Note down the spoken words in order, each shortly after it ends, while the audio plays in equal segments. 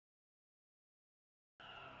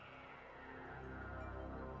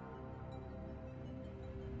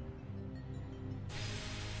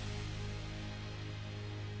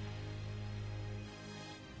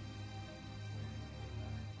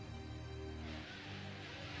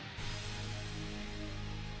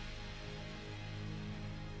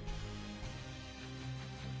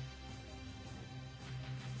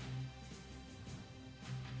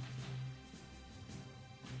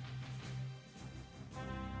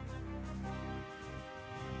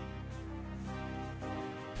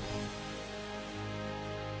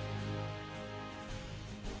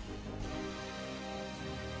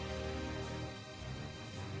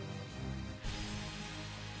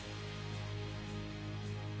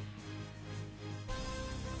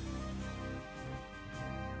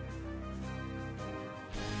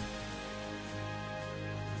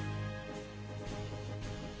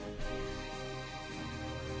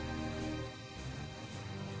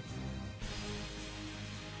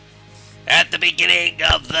At the beginning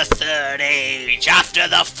of the Third Age, after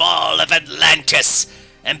the fall of Atlantis,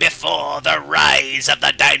 and before the rise of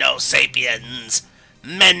the Dino Sapiens,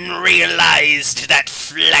 men realized that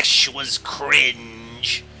flesh was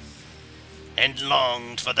cringe, and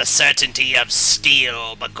longed for the certainty of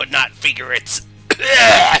steel, but could not figure its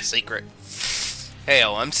secret.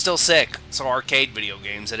 Heyo, I'm still sick, so arcade video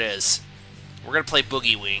games it is. We're gonna play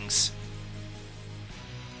Boogie Wings.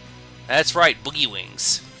 That's right, Boogie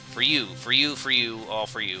Wings. For you, for you, for you, all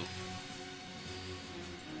for you.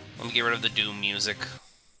 Let me get rid of the Doom music.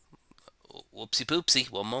 Whoopsie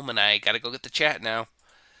poopsie. One moment, I gotta go get the chat now.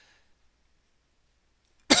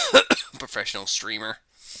 Professional streamer.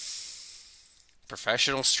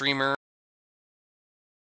 Professional streamer.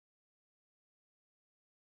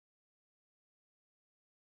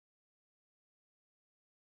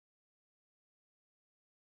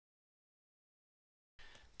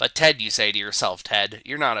 But Ted, you say to yourself, Ted,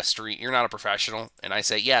 you're not a professional. And I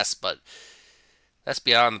say, yes, but that's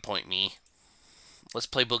beyond the point, me. Let's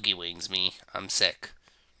play Boogie Wings, me. I'm sick.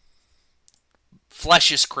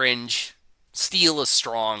 Flesh is cringe. Steel is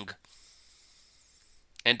strong.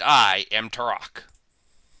 And I am Turok.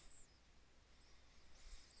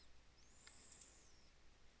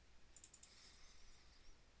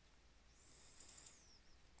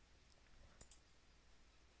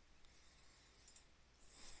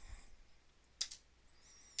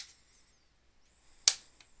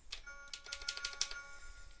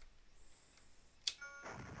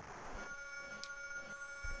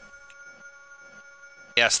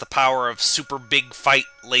 Yes, the power of super big fight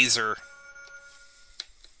laser.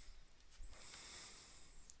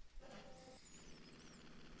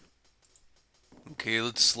 Okay,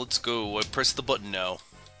 let's go. I press the button now.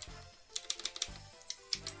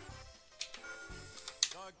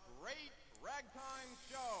 The Great Ragtime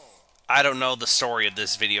Show. I don't know the story of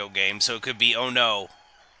this video game, so it could be, oh no.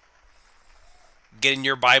 Get in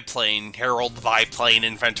your biplane, Harold Biplane,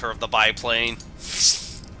 inventor of the biplane.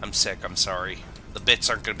 I'm sick, I'm sorry. The bits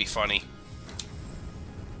aren't going to be funny.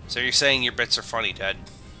 So you're saying your bits are funny, Ted.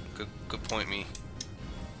 Good point, me.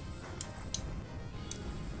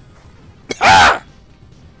 Ah!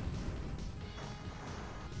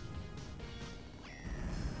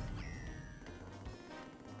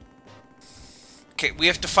 Okay, we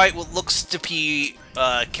have to fight what looks to be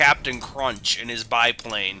Captain Crunch in his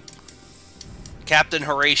biplane. Captain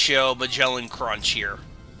Horatio Magellan Crunch here.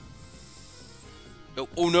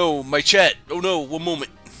 Oh no, my chat! Oh no, one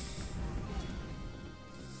moment.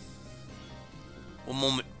 One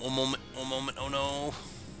moment, oh no.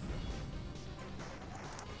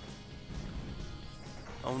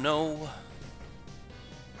 Oh no.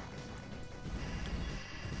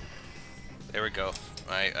 There we go.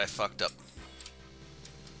 I fucked up.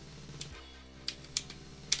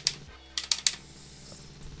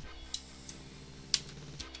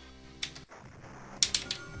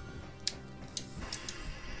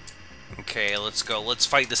 Okay, let's go. Let's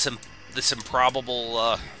fight this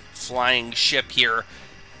improbable flying ship here.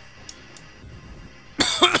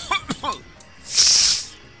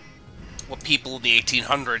 What people in the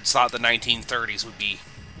 1800s thought the 1930s would be.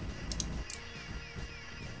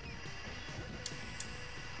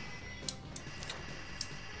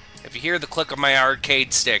 If you hear the click of my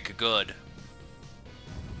arcade stick, good.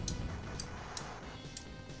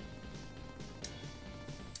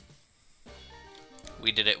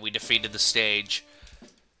 We did it. We defeated the stage.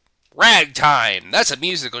 Ragtime! That's a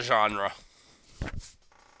musical genre.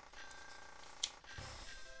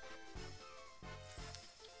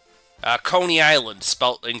 Coney Island,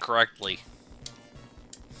 spelt incorrectly.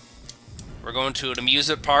 We're going to an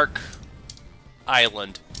amusement park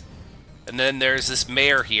island. And then there's this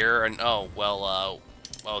mayor here, and oh, well,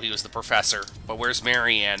 he was the professor. But where's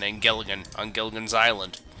Marianne and Gilligan on Gilligan's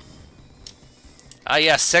Island? Ah,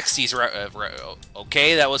 yeah, 60s.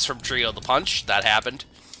 Okay, that was from Trio the Punch. That happened.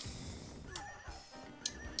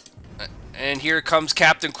 And here comes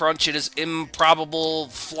Captain Crunch and his improbable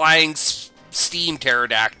flying steam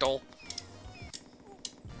pterodactyl.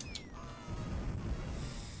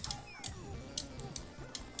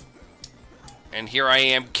 And here I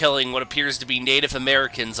am killing what appears to be Native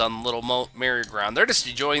Americans on Little Merry-Go-Round. They're just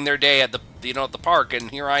enjoying their day at the, at the park, and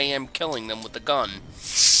here I am killing them with a gun.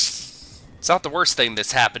 It's not the worst thing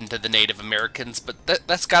that's happened to the Native Americans, but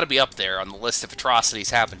that's got to be up there on the list of atrocities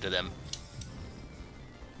happened to them.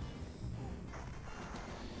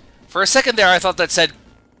 For a second there, I thought that said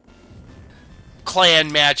Klan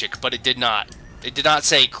magic, but it did not. It did not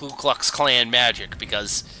say Ku Klux Klan magic,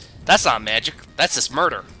 because that's not magic. That's just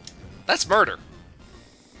murder. That's murder.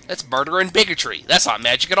 That's murder and bigotry. That's not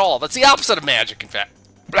magic at all. That's the opposite of magic, in fact.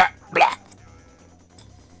 Blah, blah.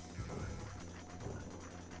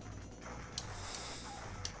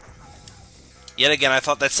 Yet again, I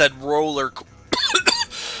thought that said roller...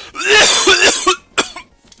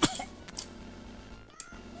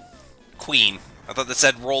 Queen. I thought that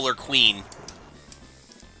said roller queen.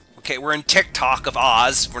 Okay, we're in TikTok of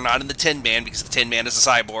Oz. We're not in the Tin Man because the Tin Man is a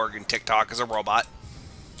cyborg and TikTok is a robot.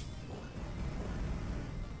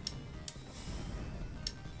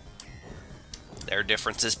 There are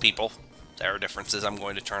differences, people. There are differences. I'm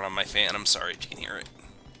going to turn on my fan. I'm sorry if you can hear it.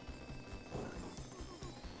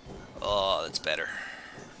 Oh, that's better.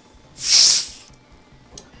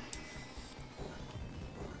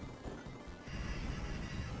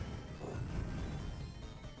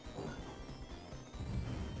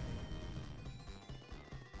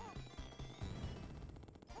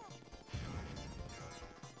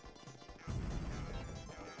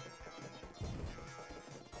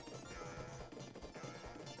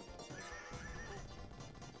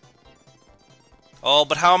 Oh,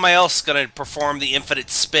 but how am I else going to perform the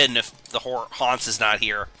infinite spin if the Hans is not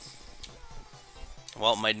here?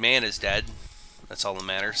 Well, my man is dead. That's all that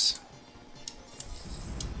matters.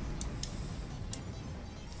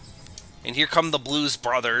 And here come the Blues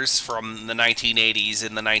Brothers from the 1980s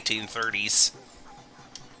and the 1930s.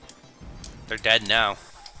 They're dead now.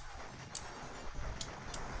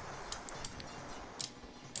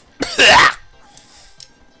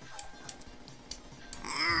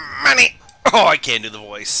 Money! Oh, I can't do the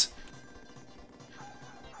voice.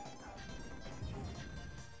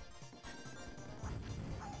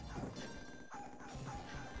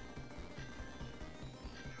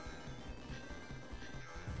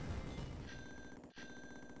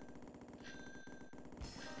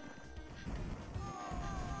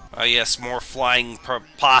 Oh yes, more flying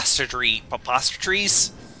preposteries?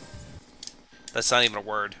 That's not even a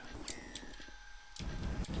word.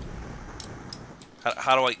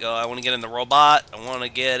 How do I go? I want to get in the robot. I want to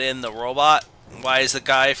get in the robot. Why is the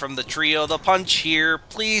guy from the trio the punch here?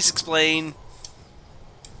 Please explain.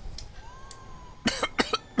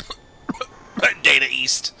 Data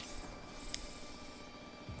East.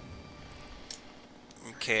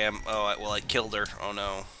 Okay, oh, well, I killed her. Oh,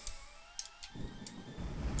 no.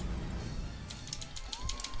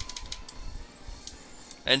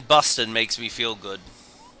 And bustin' makes me feel good.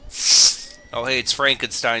 Oh, hey, it's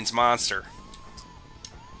Frankenstein's monster.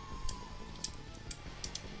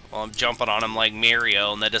 Well, I'm jumping on him like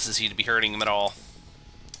Mario, and that doesn't seem to be hurting him at all.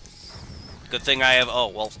 Good thing I have... Oh,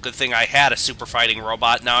 well, good thing I had a super fighting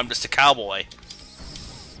robot. Now I'm just a cowboy.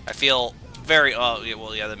 I feel very... Oh, yeah,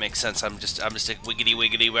 well, yeah, that makes sense. I'm just a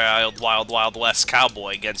wiggity wild west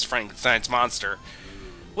cowboy against Frankenstein's monster.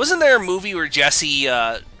 Wasn't there a movie where Jesse,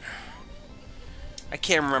 I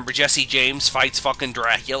can't remember, Jesse James fights fucking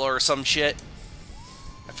Dracula or some shit?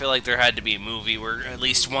 I feel like there had to be a movie where at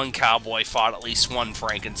least one cowboy fought at least one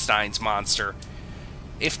Frankenstein's monster.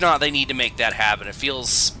 If not, they need to make that happen. It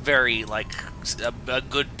feels very like a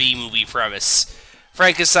good B-movie premise.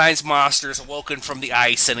 Frankenstein's monster is awoken from the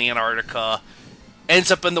ice in Antarctica, ends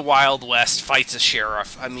up in the Wild West, fights a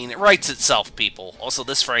sheriff. I mean, it writes itself, people. Also,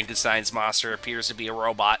 this Frankenstein's monster appears to be a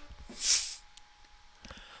robot.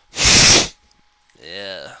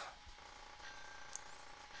 Yeah.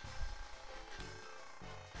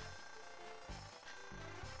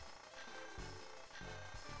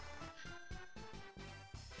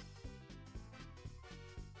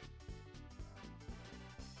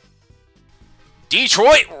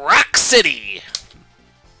 Detroit Rock City!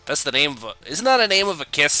 That's the name of a... Isn't that a name of a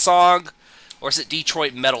Kiss song? Or is it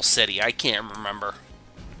Detroit Metal City? I can't remember.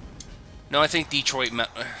 No, I think Detroit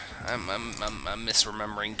Metal... I'm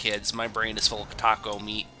misremembering, kids. My brain is full of taco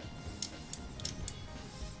meat.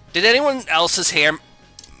 Did anyone else's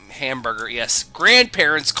hamburger... Yes,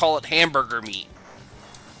 grandparents call it hamburger meat.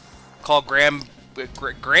 Call grand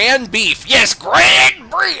beef. Yes,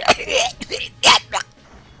 grand beef!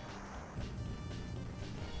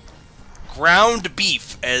 Ground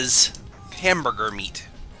beef as hamburger meat.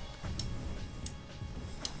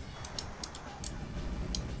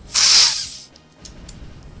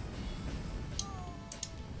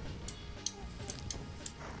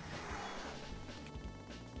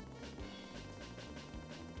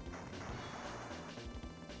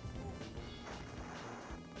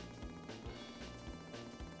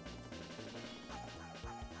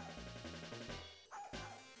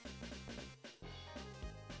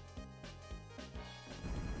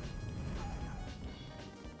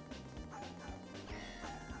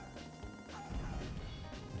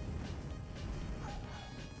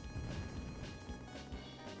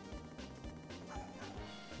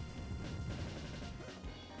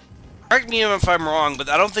 Correct me if I'm wrong, but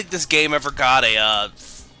I don't think this game ever got a,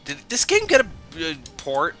 did this game get a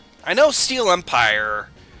port? I know Steel Empire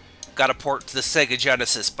got a port to the Sega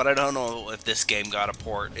Genesis, but I don't know if this game got a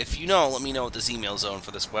port. If you know, let me know at this email zone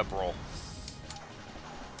for this web roll.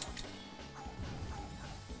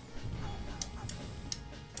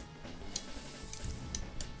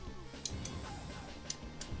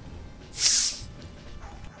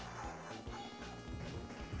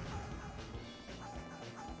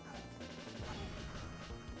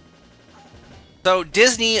 So,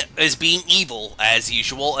 Disney is being evil, as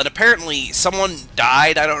usual, and apparently someone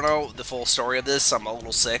died. I don't know the full story of this. I'm a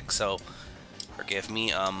little sick, so forgive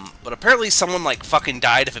me. But apparently someone, like, fucking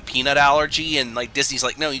died of a peanut allergy, and, like, Disney's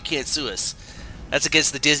like, no, you can't sue us. That's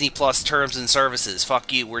against the Disney Plus terms and services.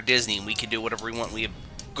 Fuck you, we're Disney. We can do whatever we want. We have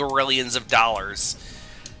gorillions of dollars.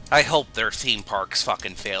 I hope their theme parks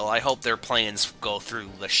fucking fail. I hope their plans go through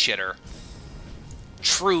the shitter.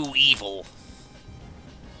 True evil.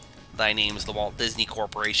 Thy name's the Walt Disney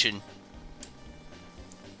Corporation.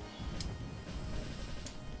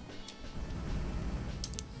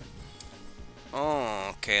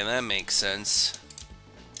 Oh, okay, that makes sense.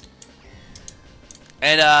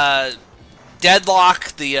 And,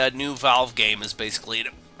 Deadlock, the new Valve game, is basically...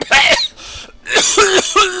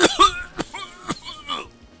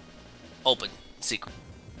 Open. Secret.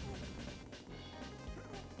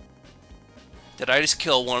 Did I just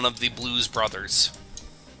kill one of the Blues Brothers?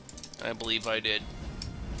 I believe I did.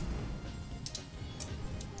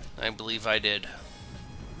 I believe I did.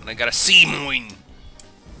 And I got a Seymour. I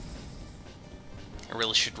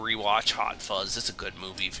really should rewatch Hot Fuzz. It's a good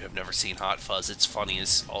movie if you've never seen Hot Fuzz. It's funny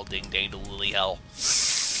as all ding dang to lily hell.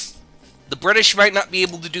 The British might not be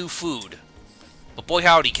able to do food, but boy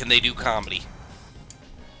howdy can they do comedy.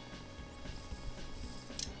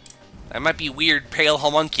 That might be weird pale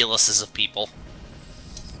homunculuses of people.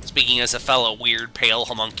 Speaking as a fellow weird, pale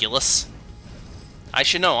homunculus. I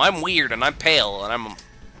should know, I'm weird and I'm pale and I'm,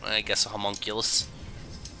 I guess, a homunculus.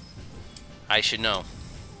 I should know.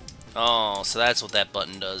 Oh, so that's what that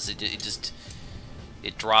button does.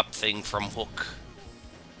 It dropped thing from hook.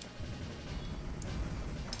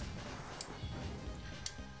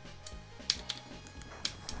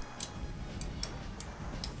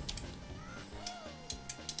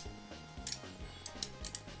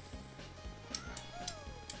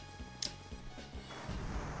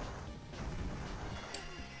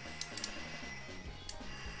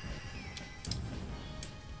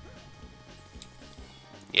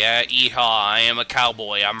 Yeah, yeehaw, I am a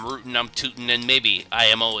cowboy. I'm rootin', I'm tootin', and maybe I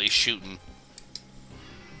am always shootin'.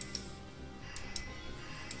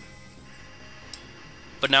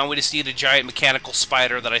 But now we just need a giant mechanical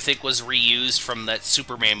spider that I think was reused from that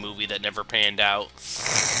Superman movie that never panned out.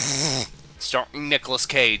 Starring Nicolas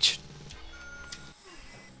Cage.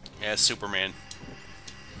 Yeah, Superman.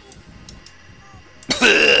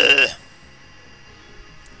 Yeah,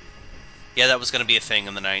 that was gonna be a thing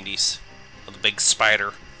in the 90s. The big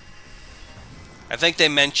spider. I think they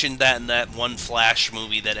mentioned that in that one Flash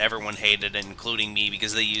movie that everyone hated, including me,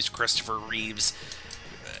 because they used Christopher Reeves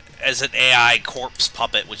as an AI corpse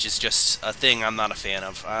puppet, which is just a thing I'm not a fan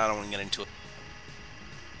of. I don't want to get into it.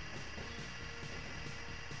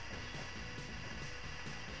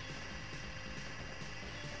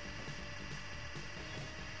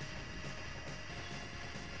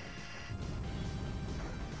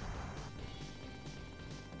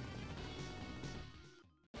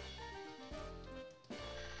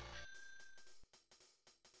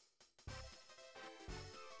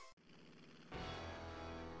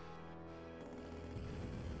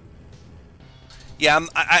 Yeah,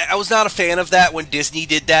 I was not a fan of that when Disney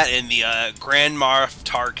did that in the Grand Moff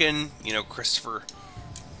Tarkin, you know, Christopher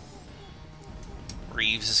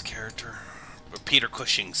Reeves' character. Or Peter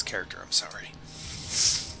Cushing's character, I'm sorry.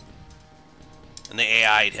 And they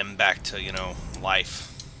AI'd him back to, you know,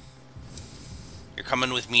 life. You're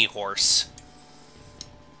coming with me, horse.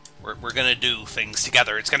 We're gonna do things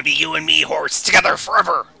together. It's gonna be you and me, horse, together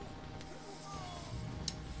forever!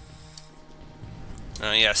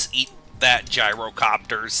 Oh, yes, eat that,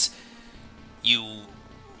 gyrocopters. You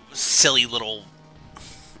silly little...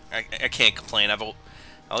 I can't complain. I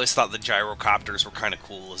always thought the gyrocopters were kind of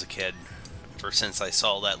cool as a kid. Ever since I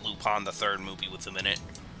saw that Lupin the Third movie with them in it.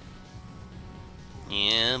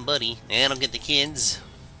 Yeah, buddy. I don't get the kids.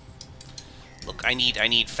 Look, I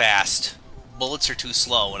need fast. Bullets are too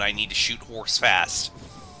slow, and I need to shoot horse fast.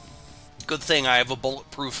 Good thing I have a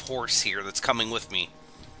bulletproof horse here that's coming with me.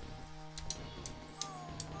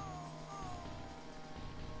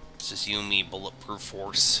 It's just you and me, bulletproof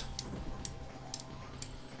horse.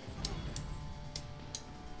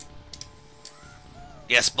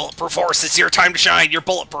 Yes, Bulletproof Horse, it's your time to shine. You're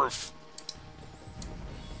bulletproof.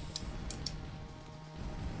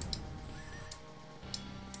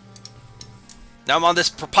 Now I'm on this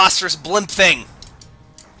preposterous blimp thing.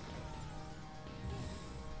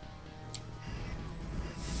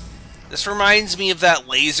 This reminds me of that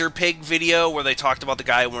Laser Pig video where they talked about the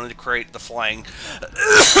guy who wanted to create the flying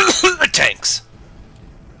tanks.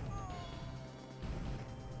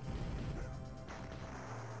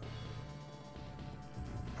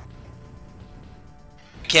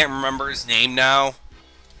 I can't remember his name now.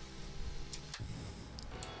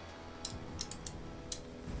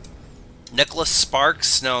 Nicholas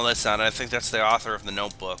Sparks? No, that's not. I think that's the author of The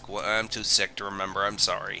Notebook. Well, I'm too sick to remember. I'm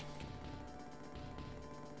sorry.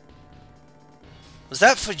 Was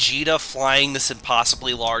that Vegeta flying this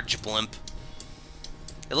impossibly large blimp?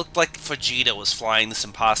 It looked like Vegeta was flying this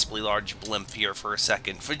impossibly large blimp here for a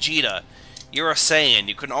second. Vegeta, you're a Saiyan.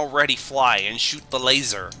 You can already fly and shoot the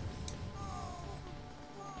laser.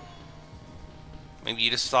 Maybe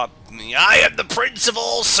you just thought, I am the Prince of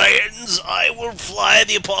all Saiyans. I will fly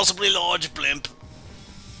the impossibly large blimp.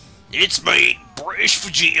 It's me, British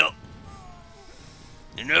Vegeta.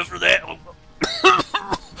 And after that...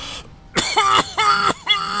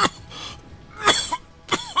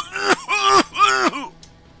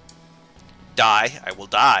 Die. I will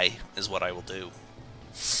die, is what I will do.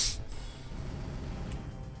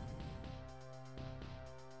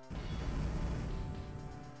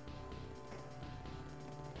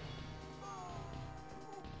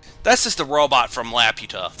 That's just the robot from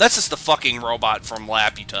Laputa. That's just the fucking robot from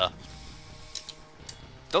Laputa.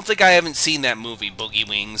 Don't think I haven't seen that movie, Boogie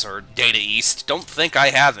Wings or Data East. Don't think I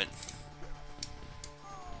haven't.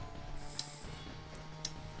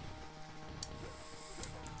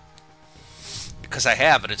 Because I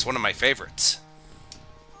have, and it's one of my favorites.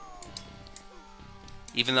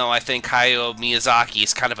 Even though I think Hayao Miyazaki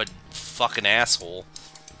is kind of a fucking asshole.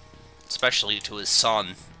 Especially to his son.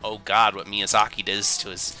 Oh god, what Miyazaki does to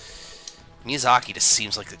his... Miyazaki just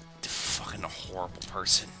seems like a fucking horrible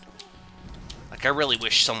person. Like, I really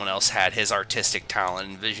wish someone else had his artistic talent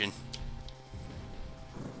and vision.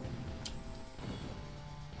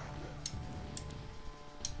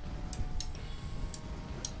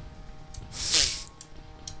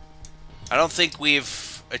 I don't think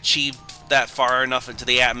we've achieved that far enough into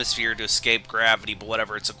the atmosphere to escape gravity, but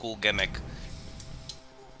whatever, it's a cool gimmick.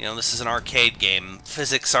 You know, this is an arcade game.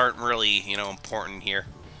 Physics aren't really, you know, important here.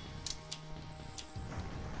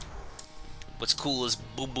 What's cool is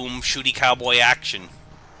boom boom shooty cowboy action.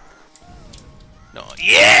 No,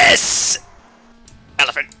 yes!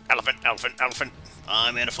 Elephant, elephant, elephant, elephant.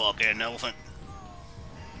 I'm in a fucking elephant.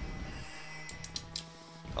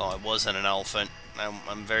 Oh, I wasn't an elephant.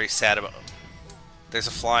 I'm very sad about... There's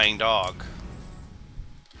a flying dog.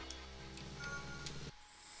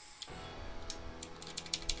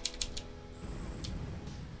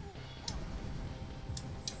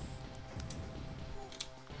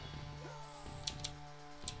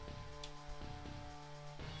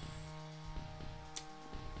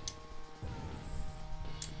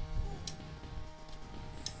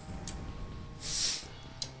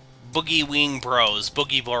 Boogie Wing Bros,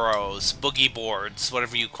 Boogie Burrows, Boogie Boards,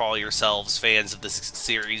 whatever you call yourselves, fans of this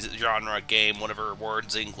series, genre, game, whatever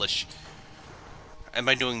words, English. Am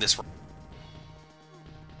I doing this right?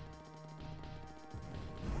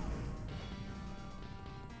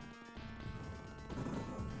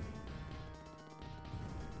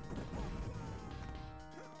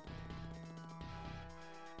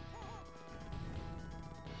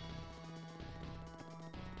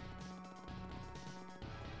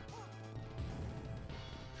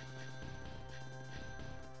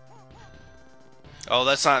 Oh,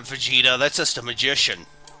 that's not Vegeta, that's just a magician.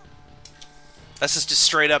 That's just a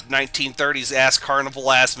straight up 1930s ass carnival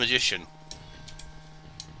ass magician.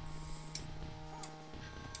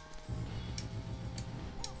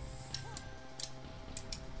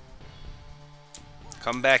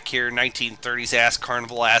 Come back here, 1930s ass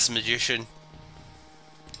carnival ass magician.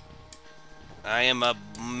 I am a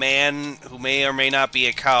man who may or may not be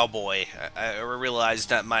a cowboy. I realized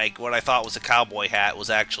that what I thought was a cowboy hat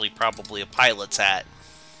was actually probably a pilot's hat.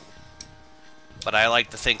 But I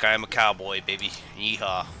like to think I am a cowboy, baby.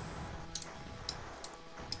 Yeehaw.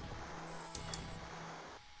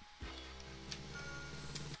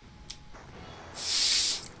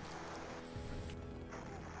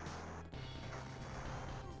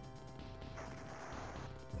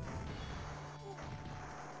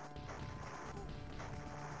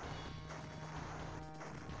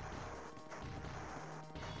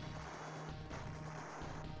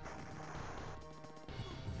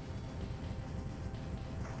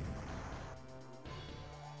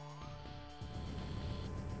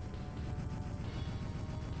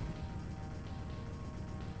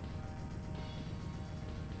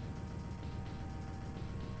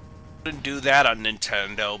 Couldn't do that on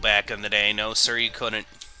Nintendo back in the day. No, sir, you couldn't.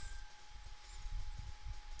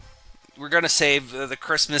 We're gonna save the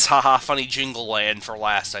Christmas haha funny jingle land for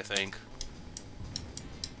last, I think.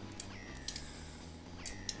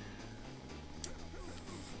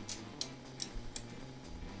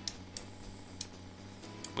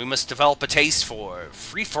 We must develop a taste for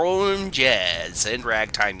freeform jazz and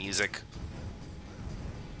ragtime music.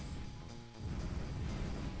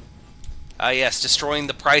 Ah yes, destroying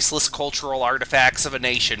the priceless cultural artifacts of a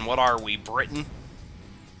nation. What are we, Britain?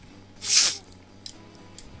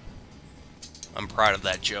 I'm proud of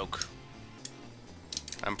that joke.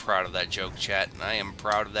 I'm proud of that joke, chat. I am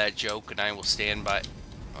proud of that joke, and I will stand by...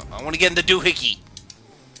 I want to get in the doohickey.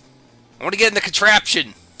 I want to get in the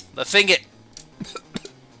contraption. The thinget.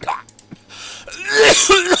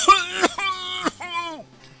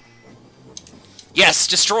 Yes,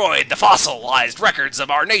 destroyed the fossilized records of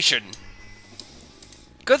our nation.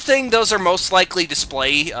 Good thing those are most likely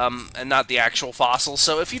display, and not the actual fossils.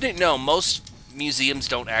 So if you didn't know, most museums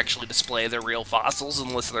don't actually display their real fossils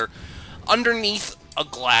unless they're underneath a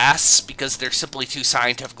glass, because they're simply too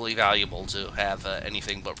scientifically valuable to have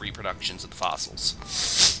anything but reproductions of the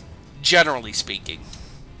fossils. Generally speaking.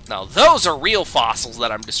 Now, those are real fossils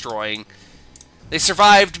that I'm destroying. They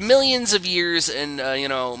survived millions of years in, you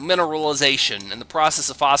know, mineralization, in the process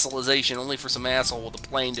of fossilization, only for some asshole with a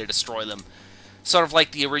plane to destroy them. Sort of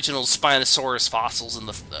like the original Spinosaurus fossils in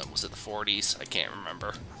the, was it the 40s? I can't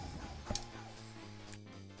remember.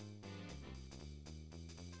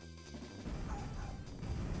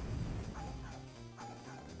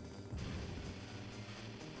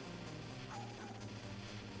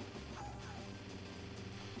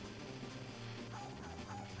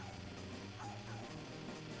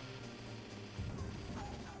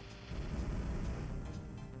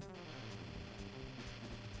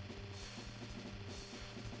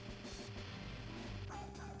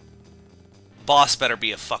 Boss better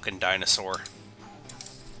be a fucking dinosaur.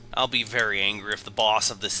 I'll be very angry if the boss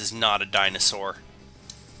of this is not a dinosaur.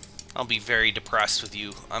 I'll be very depressed with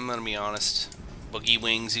you. I'm gonna be honest. Boogie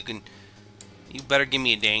Wings, you better give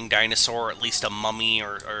me a dang dinosaur, or at least a mummy,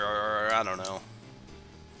 or I don't know.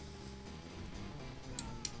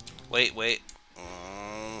 Wait.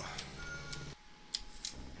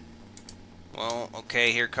 Well,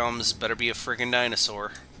 okay, here comes. Better be a friggin'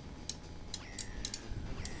 dinosaur.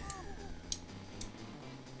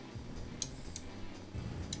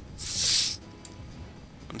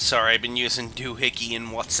 I'm sorry, I've been using doohickey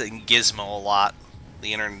and what's in Gizmo a lot.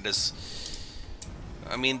 The internet is...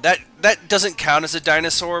 I mean, that doesn't count as a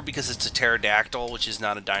dinosaur because it's a pterodactyl, which is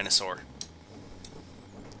not a dinosaur.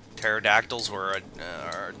 Pterodactyls are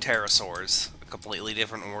pterosaurs, a completely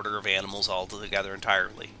different order of animals altogether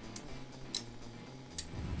entirely.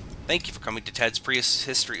 Thank you for coming to Ted's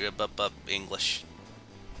Prehistory English.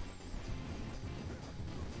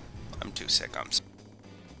 I'm too sick, I'm sorry.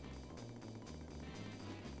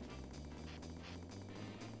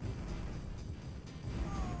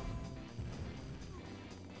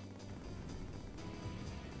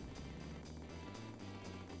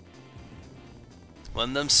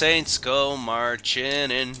 When them saints go marching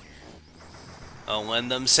in. Oh, when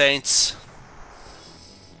them saints...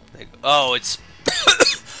 Oh, it's...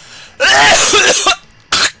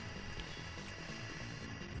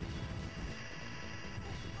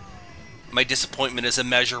 My disappointment is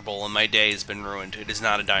immeasurable and my day has been ruined. It is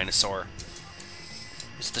not a dinosaur.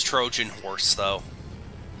 It's the Trojan horse, though.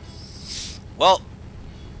 Well...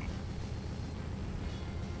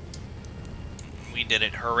 We did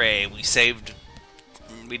it. Hooray. We saved...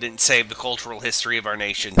 We didn't save the cultural history of our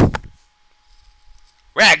nation.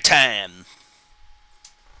 Ragtime!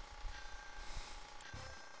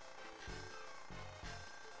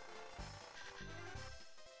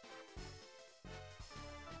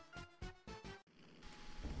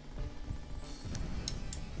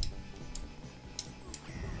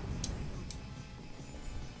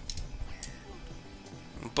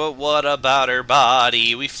 But what about her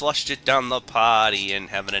body? We flushed it down the potty in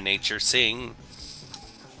heaven and nature sing.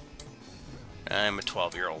 I'm a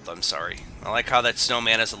 12-year-old, I'm sorry. I like how that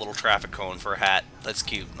snowman has a little traffic cone for a hat. That's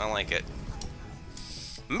cute. I like it.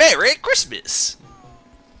 Merry Christmas!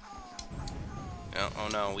 Oh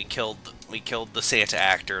no, we killed the Santa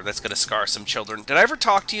actor. That's gonna scar some children. Did I ever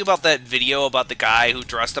talk to you about that video about the guy who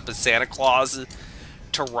dressed up as Santa Claus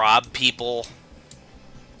to rob people?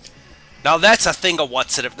 Now that's a thing of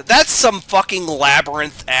what's it. That's some fucking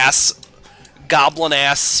labyrinth-ass,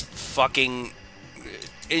 goblin-ass fucking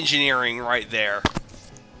engineering right there.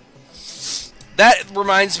 That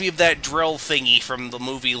reminds me of that drill thingy from the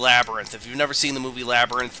movie Labyrinth. If you've never seen the movie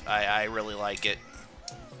Labyrinth, I really like it.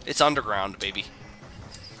 It's underground, baby.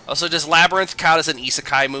 Also, does Labyrinth count as an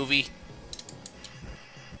isekai movie?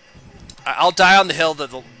 I'll die on the hill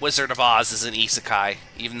that the Wizard of Oz is an isekai,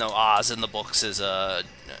 even though Oz in the books is,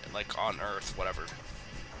 like, on Earth, whatever.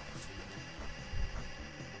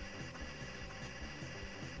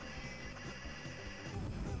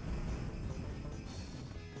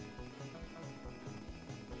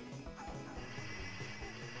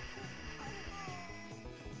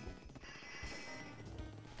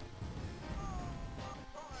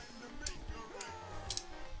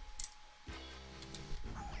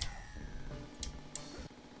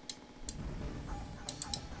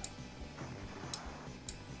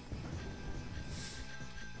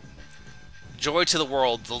 Joy to the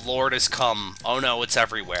world, the Lord has come. Oh no, it's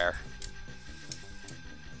everywhere.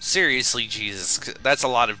 Seriously, Jesus, that's a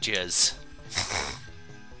lot of jizz.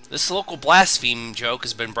 This local blaspheme joke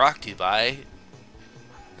has been brought to you by...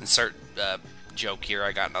 Insert joke here,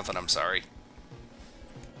 I got nothing, I'm sorry.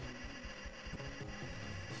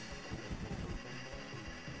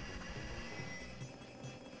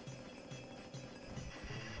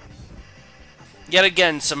 Yet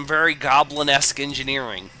again, some very goblin-esque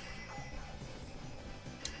engineering.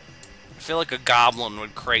 I feel like a goblin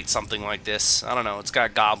would create something like this. I don't know, it's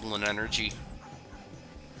got goblin energy.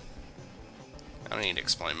 I don't need to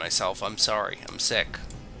explain myself, I'm sorry, I'm sick.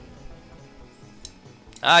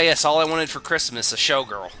 Ah yes, all I wanted for Christmas, a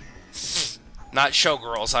showgirl. Not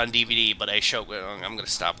Showgirls on DVD, but a showgirl. I'm gonna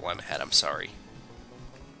stop while I'm ahead, I'm sorry.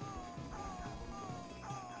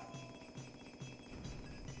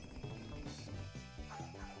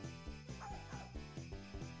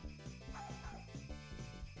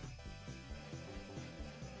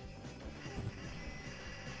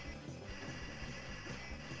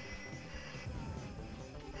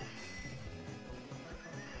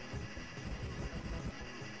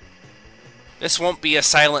 This won't be a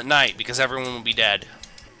silent night because everyone will be dead.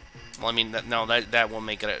 Well, I mean, no, that won't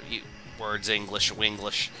make it a words English.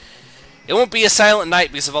 It won't be a silent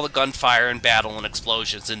night because of all the gunfire and battle and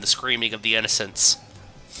explosions and the screaming of the innocents.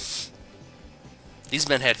 These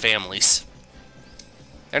men had families.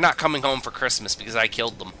 They're not coming home for Christmas because I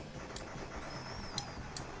killed them.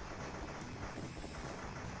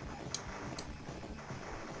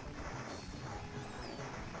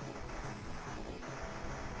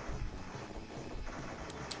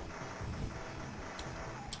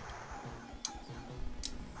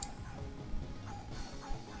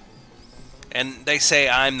 And they say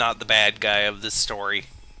I'm not the bad guy of this story.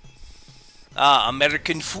 Ah,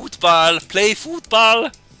 American football, play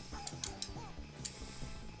football!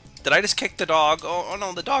 Did I just kick the dog? Oh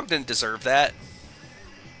no, the dog didn't deserve that.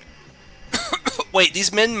 Wait,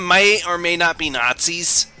 these men may or may not be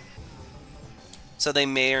Nazis? So they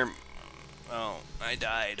may or... Oh, I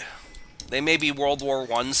died. They may be World War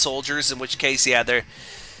I soldiers, in which case, yeah, they're...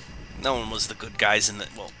 No one was the good guys in the...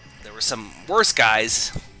 Well, there were some worse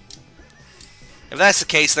guys. If that's the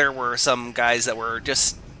case, there were some guys that were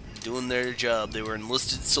just doing their job. They were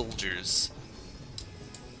enlisted soldiers.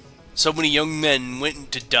 So many young men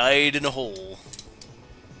went and died in a hole.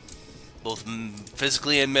 Both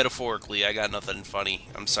physically and metaphorically. I got nothing funny.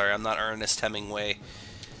 I'm sorry, I'm not Ernest Hemingway.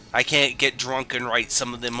 I can't get drunk and write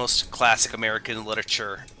some of the most classic American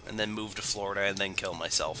literature and then move to Florida and then kill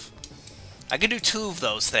myself. I can do two of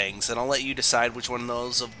those things, and I'll let you decide which one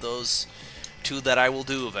of those two that I will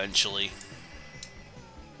do eventually.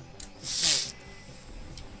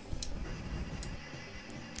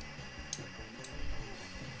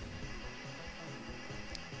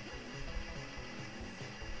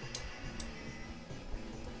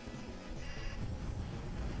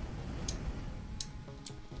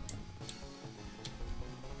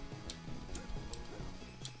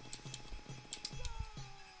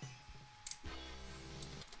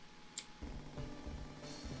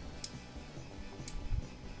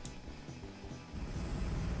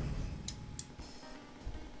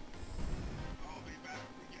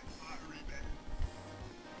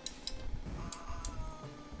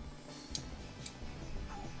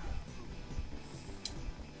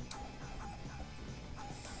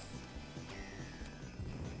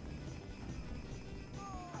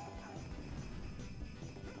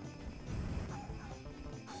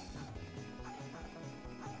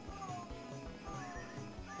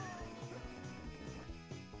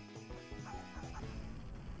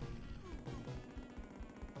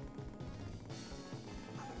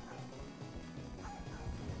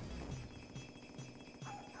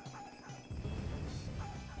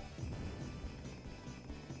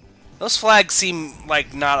 Those flags seem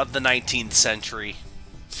like not of the 19th century.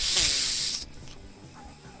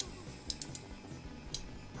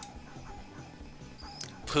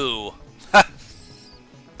 poo.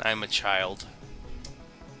 I'm a child.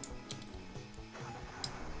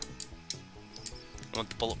 I want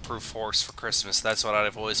the bulletproof horse for Christmas. That's what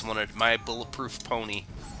I've always wanted. My bulletproof pony.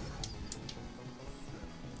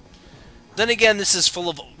 Then again, this is full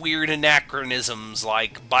of weird anachronisms,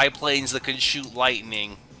 like biplanes that can shoot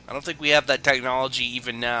lightning. I don't think we have that technology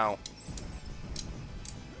even now.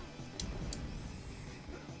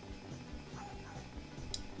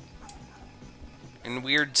 And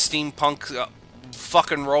weird steampunk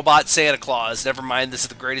fucking robot Santa Claus. Never mind, this is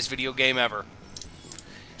the greatest video game ever.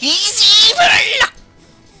 He's evil!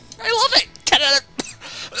 I love it! 10 out of...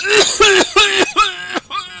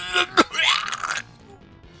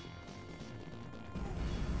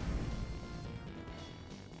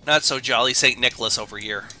 Not so jolly St. Nicholas over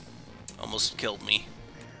here. Almost killed me.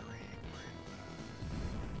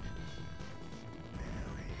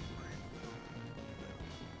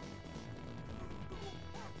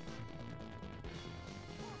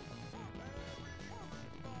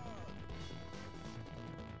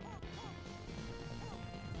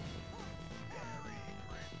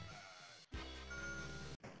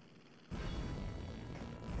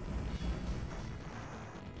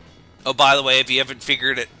 Oh, by the way, if you haven't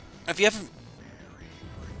figured it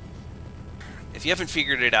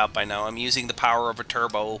out by now, I'm using the power of a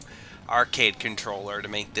turbo arcade controller to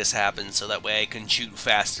make this happen, so that way I can shoot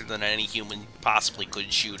faster than any human possibly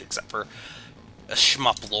could shoot, except for a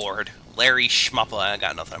shmup lord. Larry Shmup. I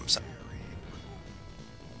got nothing, I'm sorry.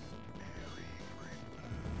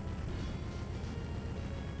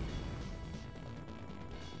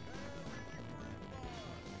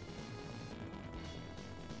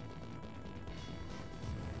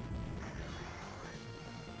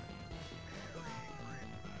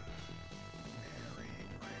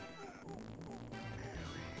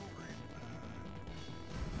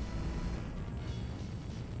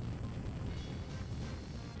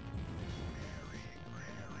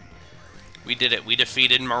 We did it. We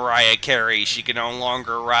defeated Mariah Carey. She can no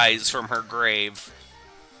longer rise from her grave.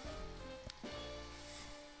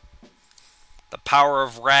 The power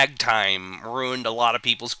of ragtime ruined a lot of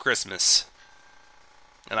people's Christmas.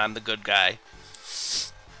 And I'm the good guy.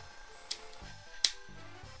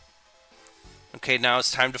 Okay, now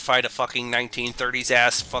it's time to fight a fucking 1930s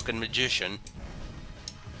ass fucking magician.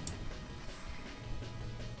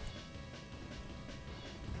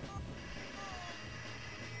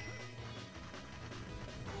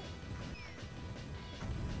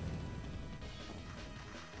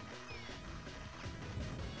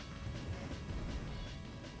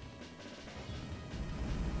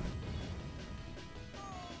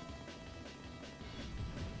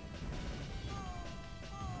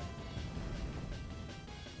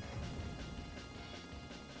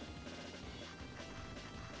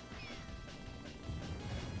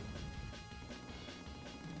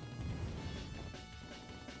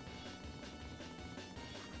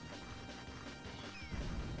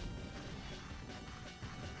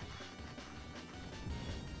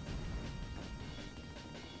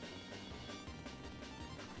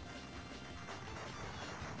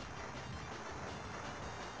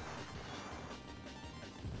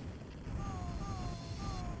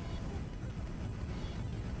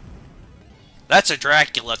 That's a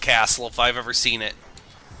Dracula castle if I've ever seen it.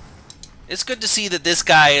 It's good to see that this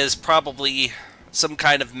guy is probably some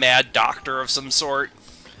kind of mad doctor of some sort.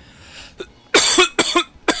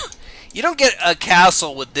 You don't get a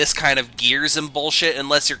castle with this kind of gears and bullshit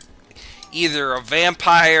unless you're either a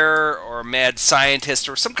vampire or a mad scientist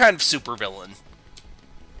or some kind of supervillain.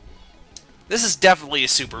 This is definitely a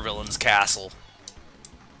supervillain's castle.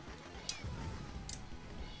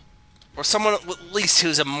 Or someone at least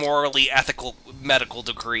who's a morally ethical medical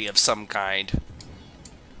degree of some kind.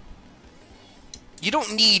 You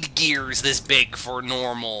don't need gears this big for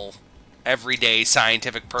normal, everyday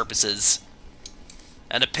scientific purposes.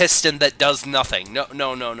 And a piston that does nothing.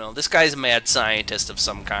 No. This guy's a mad scientist of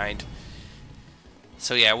some kind.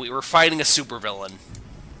 So yeah, we were fighting a supervillain.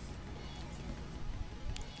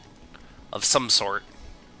 Of some sort.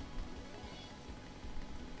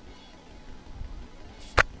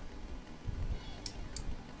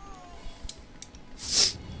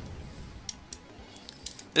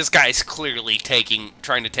 This guy's clearly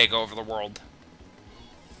trying to take over the world.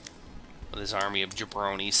 With his army of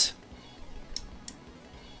jabronis.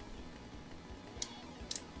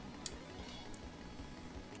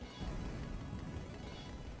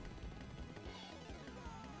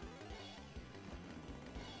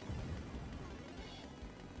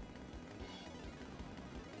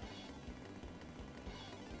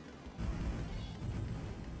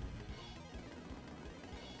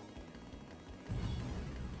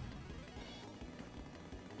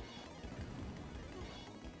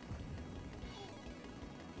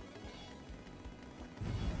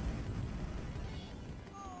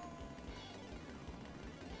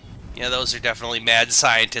 Yeah, those are definitely mad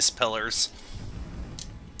scientist pillars.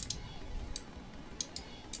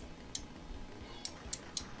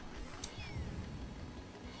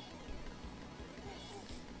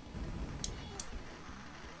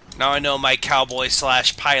 Now I know my cowboy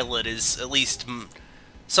slash pilot is at least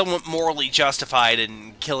somewhat morally justified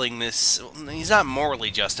in killing this. He's not morally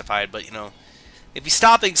justified, but, you know, if he's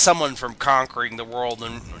stopping someone from conquering the world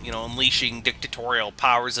and, you know, unleashing dictatorial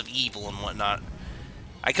powers of evil and whatnot,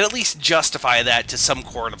 I could at least justify that to some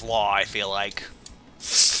court of law, I feel like.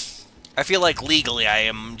 I feel like legally I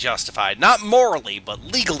am justified. Not morally, but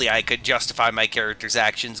legally I could justify my character's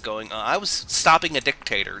actions going, I was stopping a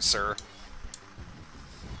dictator, sir.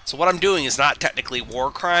 So what I'm doing is not technically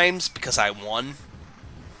war crimes, because I won.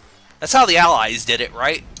 That's how the Allies did it,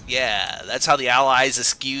 right? Yeah, that's how the Allies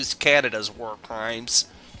excused Canada's war crimes.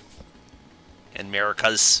 And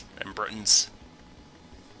America's, and Britain's.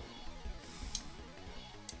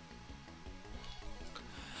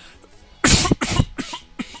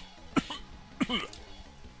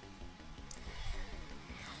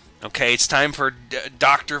 Okay, it's time for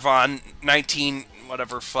Dr. Von 19...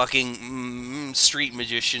 whatever fucking street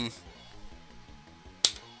magician.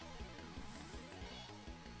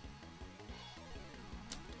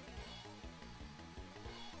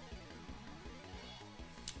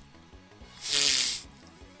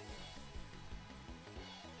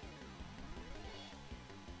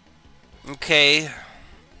 Okay.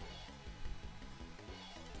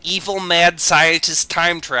 Evil mad scientist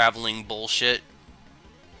time traveling bullshit.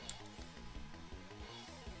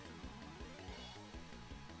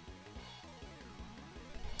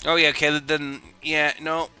 Oh yeah, okay, then, yeah,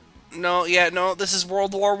 no, this is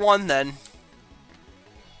World War I then.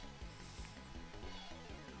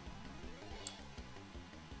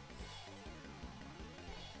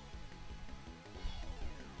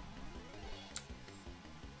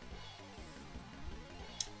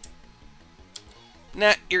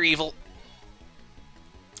 Nah, you're evil.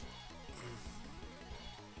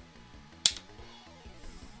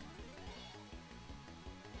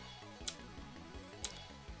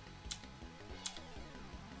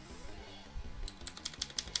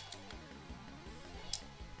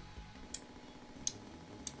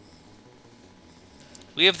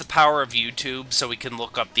 We have the power of YouTube, so we can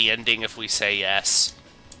look up the ending if we say yes.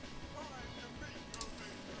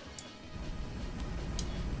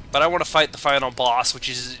 But I want to fight the final boss, which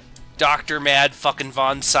is Dr. Mad fucking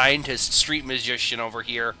Von Scientist Street Magician over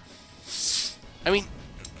here. I mean,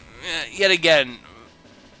 yet again,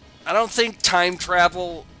 I don't think time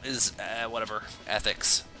travel is, whatever,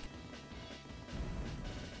 ethics.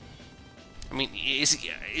 I mean, is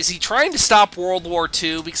he trying to stop World War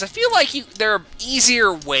II? Because I feel like there are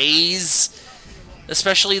easier ways,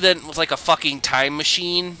 especially than with like a fucking time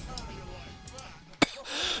machine.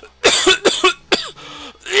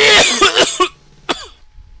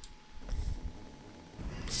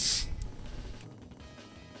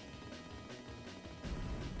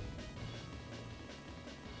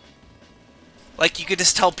 Like, you could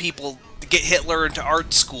just tell people to get Hitler into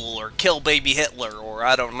art school, or kill baby Hitler, or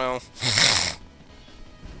I don't know.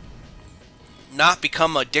 Not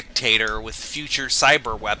become a dictator with future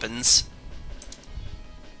cyber weapons.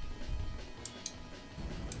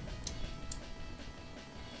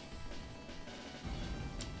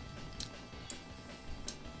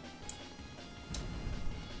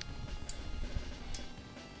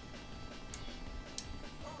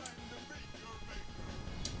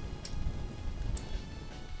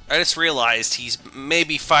 I just realized he's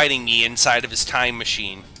maybe fighting me inside of his time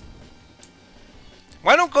machine.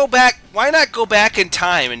 Why not go back in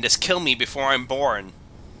time and just kill me before I'm born?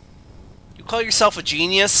 You call yourself a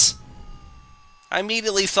genius? I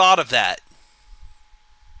immediately thought of that.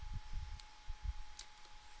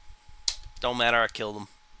 Don't matter, I killed him.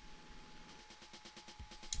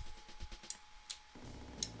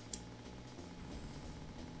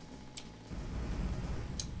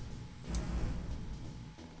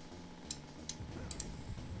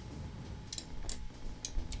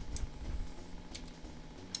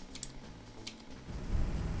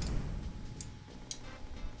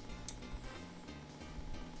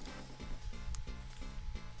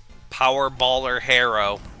 Power Baller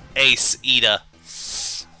Harrow. Ace Ida.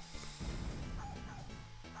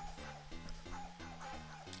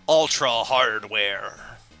 Ultra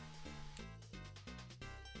Hardware.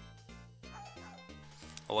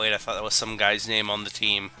 Oh wait, I thought that was some guy's name on the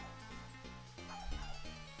team.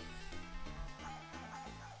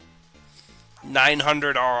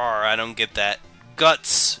 $900 RR, I don't get that.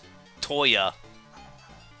 Guts Toya.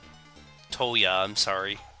 I'm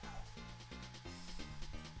sorry.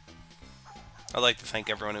 I'd like to thank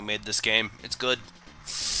everyone who made this game. It's good.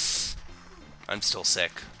 I'm still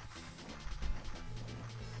sick.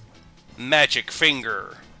 Magic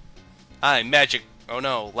finger. I magic... Oh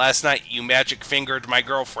no, last night you magic fingered my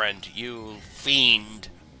girlfriend. You fiend.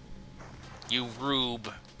 You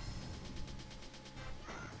rube.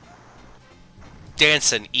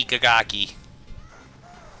 Dancing Ikagaki.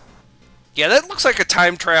 Yeah, that looks like a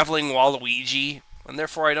time-traveling Waluigi, and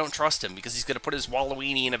therefore I don't trust him, because he's going to put his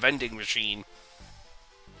Waluigi in a vending machine.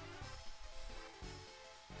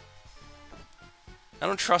 I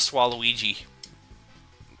don't trust Waluigi.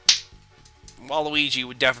 Waluigi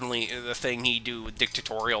would definitely, the thing he'd do with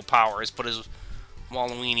dictatorial power is put his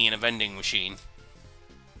Waluigi in a vending machine.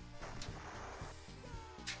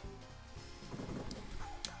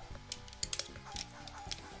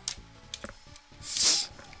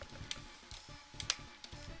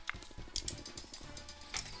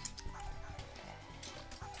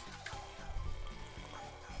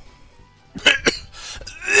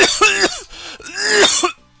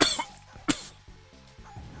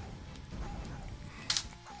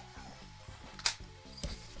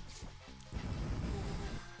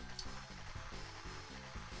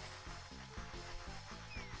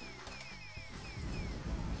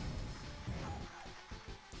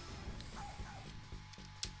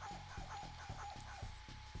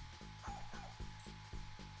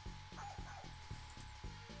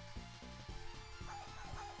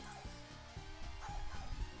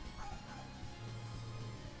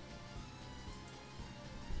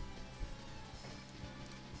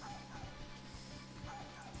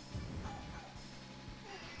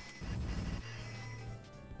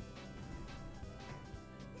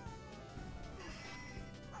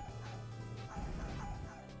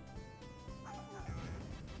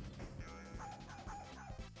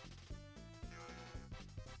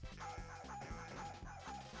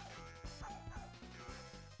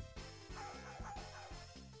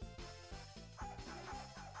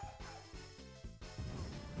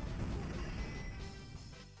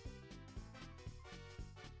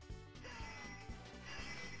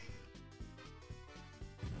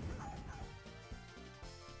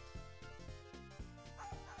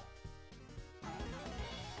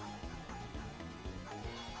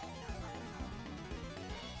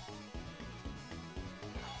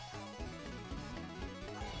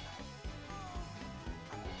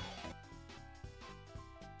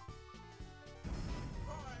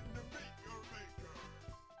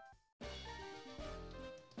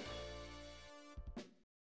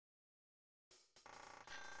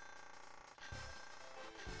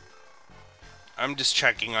 I'm just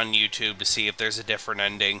checking on YouTube to see if there's a different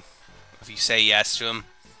ending. If you say yes to him.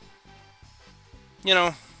 You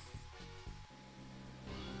know.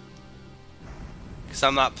 Because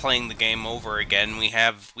I'm not playing the game over again. We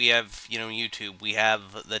have, you know, YouTube. We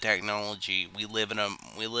have the technology. We live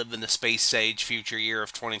in the space age future year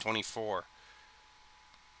of 2024.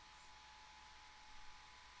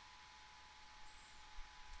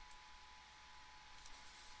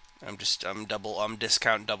 I'm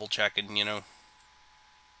discount double checking, you know.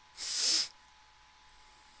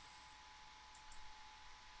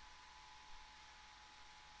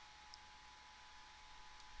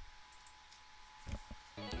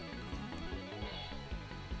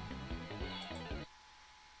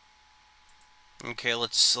 Okay,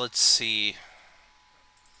 let's see.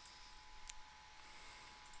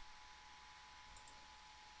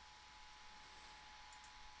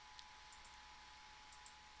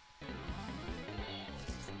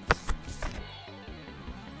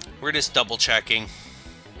 We're just double checking.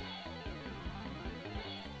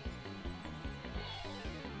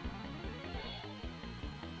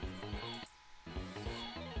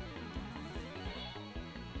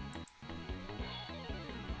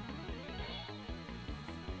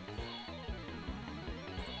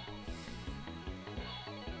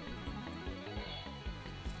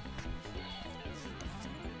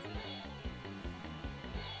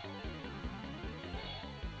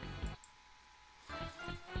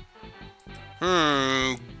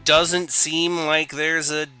 Doesn't seem like there's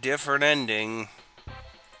a different ending.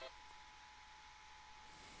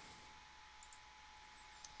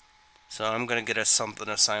 So I'm gonna get us something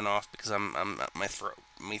to sign off because I'm my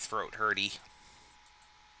throat hurty.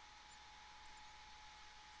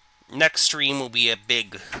 Next stream will be a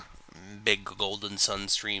big Golden Sun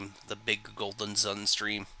stream. The big Golden Sun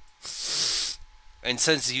stream. And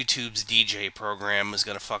since YouTube's DJ program is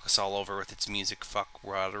gonna fuck us all over with its music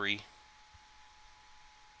fuckwattery,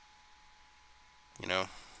 you know,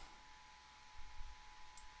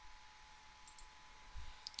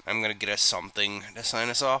 I'm gonna get us something to sign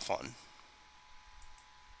us off on.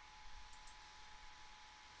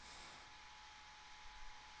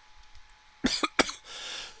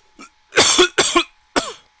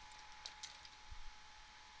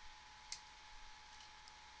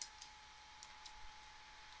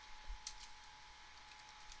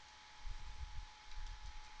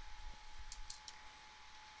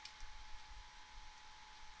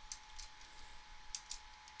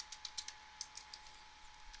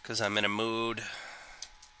 because I'm in a mood.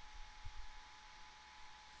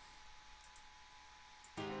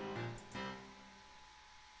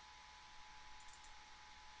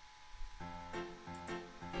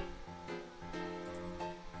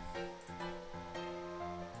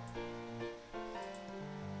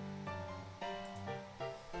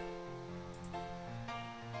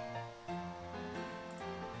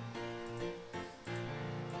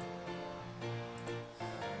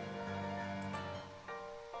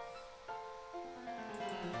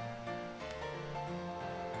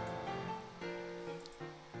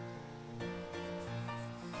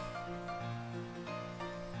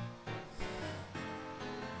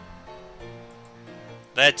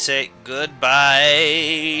 That's it.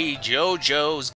 Goodbye, JoJo's